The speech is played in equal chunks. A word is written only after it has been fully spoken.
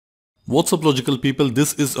What's up logical people,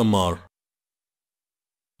 this is Amar.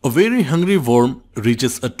 A very hungry worm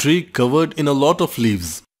reaches a tree covered in a lot of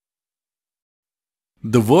leaves.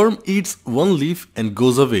 The worm eats one leaf and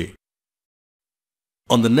goes away.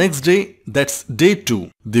 On the next day, that's day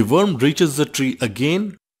 2, the worm reaches the tree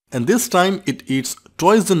again and this time it eats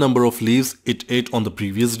twice the number of leaves it ate on the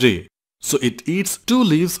previous day. So it eats 2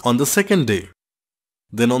 leaves on the second day.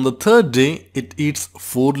 Then on the third day, it eats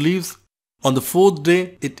 4 leaves. On the fourth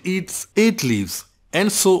day, it eats 8 leaves,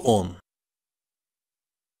 and so on.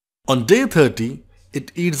 On day 30,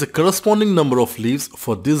 it eats the corresponding number of leaves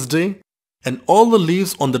for this day, and all the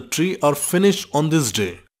leaves on the tree are finished on this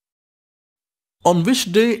day. On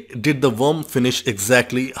which day did the worm finish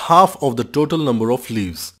exactly half of the total number of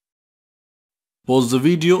leaves? Pause the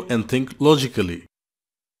video and think logically.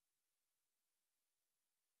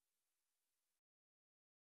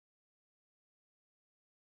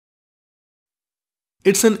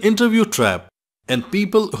 It's an interview trap, and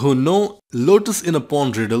people who know Lotus in a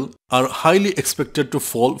pond riddle are highly expected to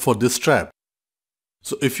fall for this trap.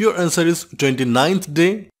 So if your answer is 29th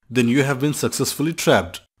day, then you have been successfully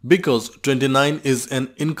trapped, because 29 is an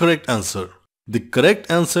incorrect answer. The correct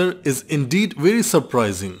answer is indeed very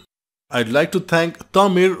surprising. I'd like to thank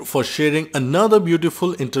Tamir for sharing another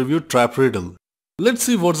beautiful interview trap riddle. Let's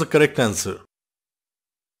see what's the correct answer.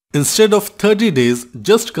 Instead of 30 days,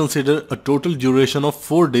 just consider a total duration of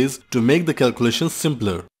 4 days to make the calculation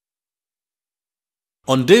simpler.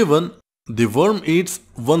 On day 1, the worm eats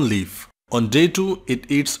 1 leaf. On day 2,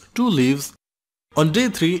 it eats 2 leaves. On day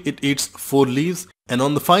 3, it eats 4 leaves. And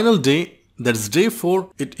on the final day, that's day 4,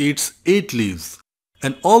 it eats 8 leaves.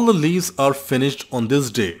 And all the leaves are finished on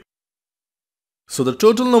this day. So the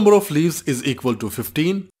total number of leaves is equal to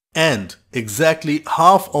 15. And exactly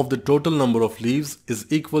half of the total number of leaves is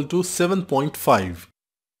equal to 7.5.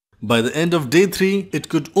 By the end of day 3, it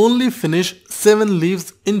could only finish 7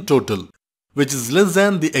 leaves in total, which is less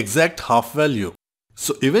than the exact half value.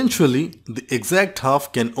 So eventually, the exact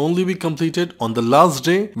half can only be completed on the last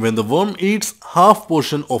day when the worm eats half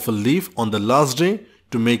portion of a leaf on the last day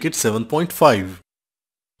to make it 7.5.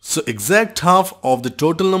 So exact half of the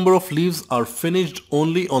total number of leaves are finished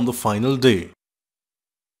only on the final day.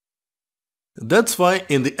 That's why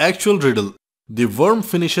in the actual riddle, the worm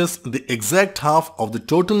finishes the exact half of the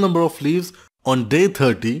total number of leaves on day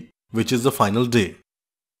 30, which is the final day.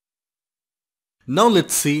 Now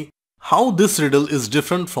let's see how this riddle is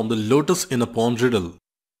different from the lotus in a pond riddle.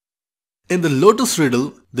 In the lotus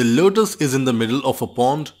riddle, the lotus is in the middle of a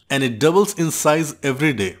pond and it doubles in size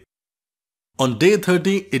every day. On day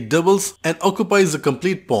 30, it doubles and occupies the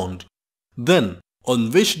complete pond. Then,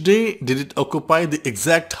 on which day did it occupy the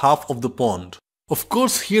exact half of the pond? Of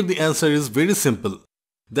course, here the answer is very simple.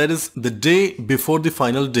 That is the day before the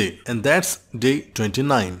final day, and that's day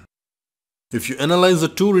 29. If you analyze the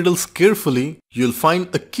two riddles carefully, you'll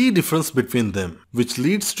find a key difference between them, which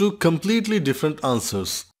leads to completely different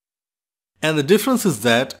answers. And the difference is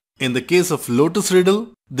that, in the case of lotus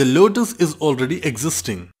riddle, the lotus is already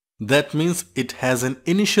existing. That means it has an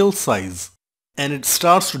initial size. And it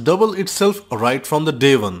starts to double itself right from the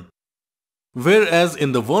day 1. Whereas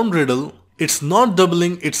in the worm riddle, it's not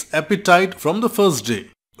doubling its appetite from the first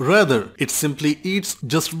day. Rather, it simply eats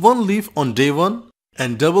just 1 leaf on day 1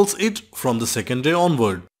 and doubles it from the second day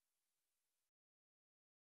onward.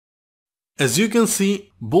 As you can see,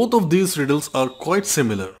 both of these riddles are quite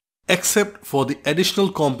similar, except for the additional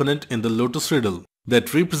component in the lotus riddle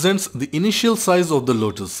that represents the initial size of the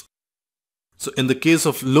lotus. So in the case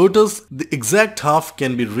of lotus, the exact half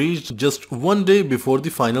can be reached just 1 day before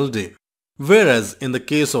the final day. Whereas in the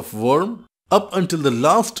case of worm, up until the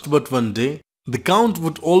last but 1 day, the count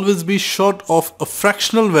would always be short of a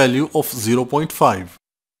fractional value of 0.5.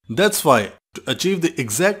 That's why, to achieve the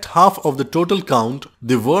exact half of the total count,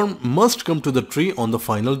 the worm must come to the tree on the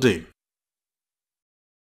final day.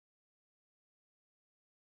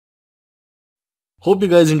 Hope you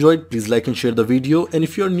guys enjoyed. Please like and share the video, and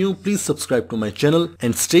if you are new, please subscribe to my channel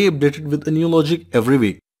and stay updated with a new logic every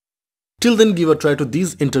week. Till then, give a try to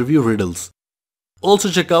these interview riddles.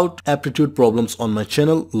 Also check out aptitude problems on my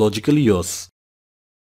channel Logically Yours.